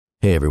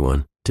Hey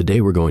everyone, today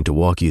we're going to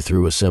walk you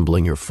through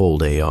assembling your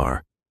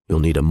FoldAR. You'll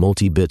need a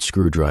multi-bit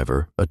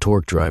screwdriver, a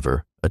torque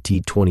driver, a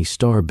T20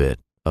 star bit,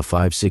 a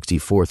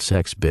 5/64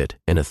 hex bit,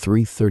 and a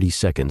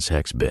 3/32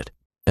 hex bit.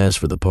 As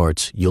for the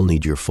parts, you'll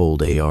need your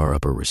FoldAR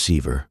upper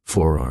receiver,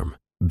 forearm,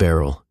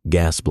 barrel,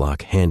 gas block,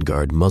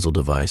 handguard, muzzle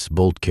device,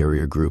 bolt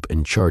carrier group,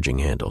 and charging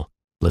handle.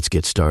 Let's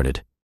get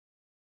started.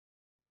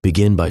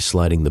 Begin by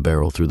sliding the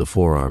barrel through the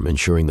forearm,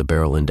 ensuring the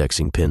barrel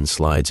indexing pin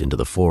slides into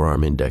the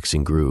forearm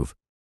indexing groove.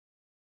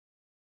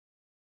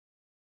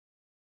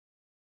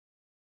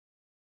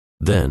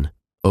 Then,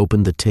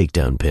 open the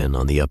takedown pin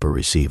on the upper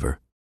receiver.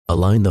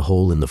 Align the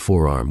hole in the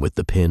forearm with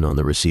the pin on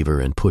the receiver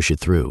and push it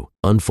through.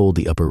 Unfold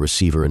the upper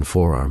receiver and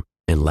forearm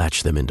and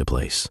latch them into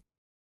place.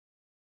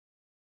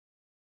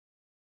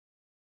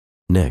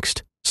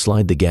 Next,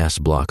 slide the gas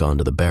block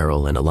onto the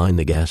barrel and align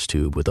the gas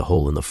tube with the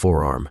hole in the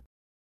forearm.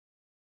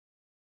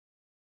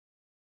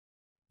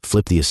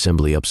 Flip the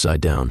assembly upside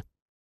down.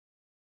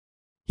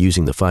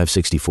 Using the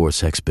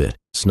 5/64 hex bit,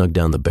 snug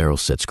down the barrel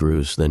set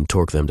screws, then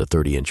torque them to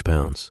 30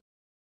 inch-pounds.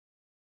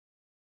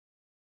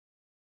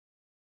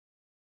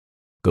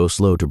 Go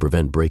slow to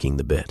prevent breaking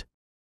the bit.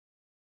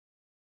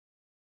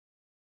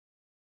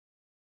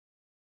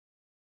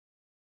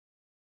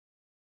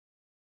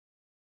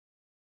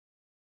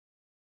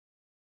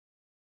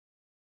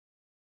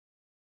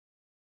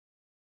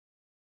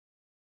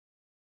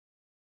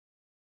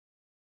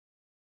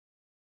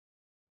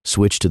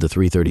 Switch to the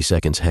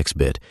 3/32 hex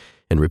bit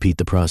and repeat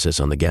the process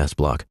on the gas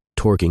block,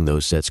 torquing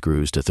those set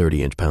screws to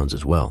 30 inch-pounds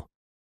as well.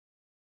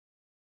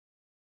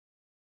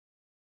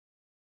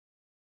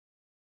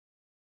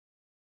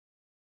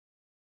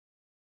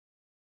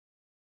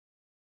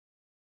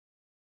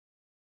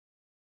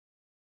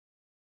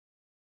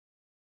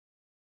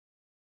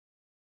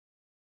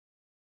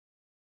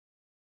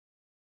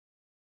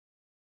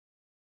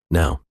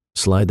 Now,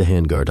 slide the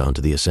handguard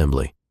onto the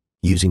assembly.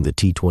 Using the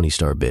T20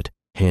 star bit,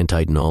 hand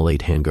tighten all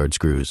 8 handguard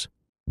screws.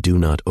 Do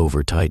not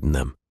over-tighten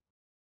them.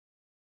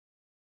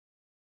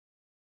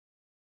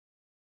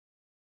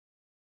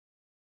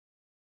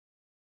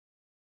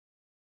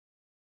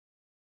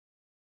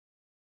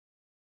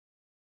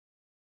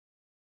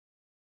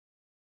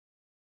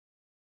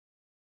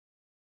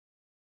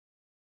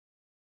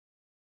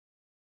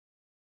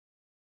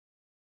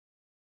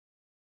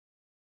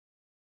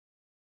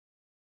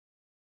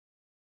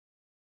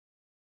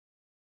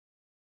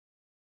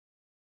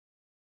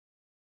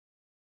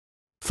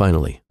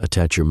 Finally,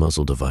 attach your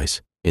muzzle device.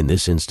 In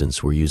this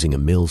instance, we're using a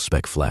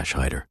mil-spec flash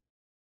hider.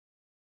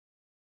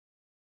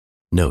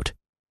 Note: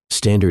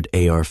 standard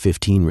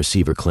AR-15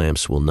 receiver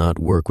clamps will not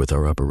work with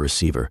our upper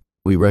receiver.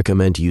 We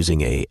recommend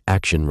using a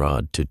action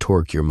rod to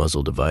torque your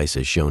muzzle device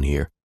as shown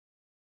here.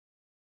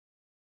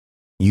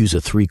 Use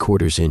a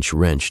 3/4 inch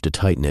wrench to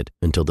tighten it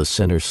until the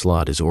center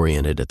slot is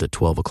oriented at the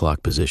 12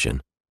 o'clock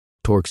position.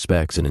 Torque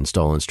specs and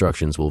install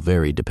instructions will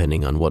vary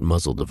depending on what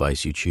muzzle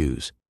device you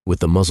choose. With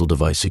the muzzle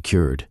device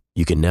secured,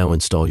 you can now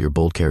install your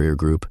bolt carrier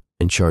group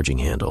and charging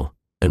handle.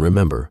 And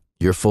remember,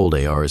 your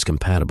FoldAR is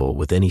compatible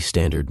with any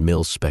standard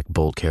mil-spec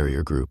bolt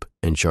carrier group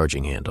and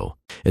charging handle,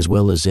 as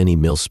well as any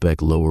mil-spec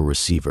lower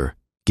receiver,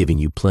 giving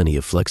you plenty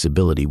of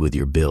flexibility with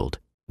your build.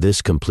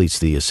 This completes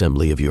the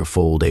assembly of your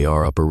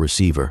FoldAR upper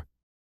receiver.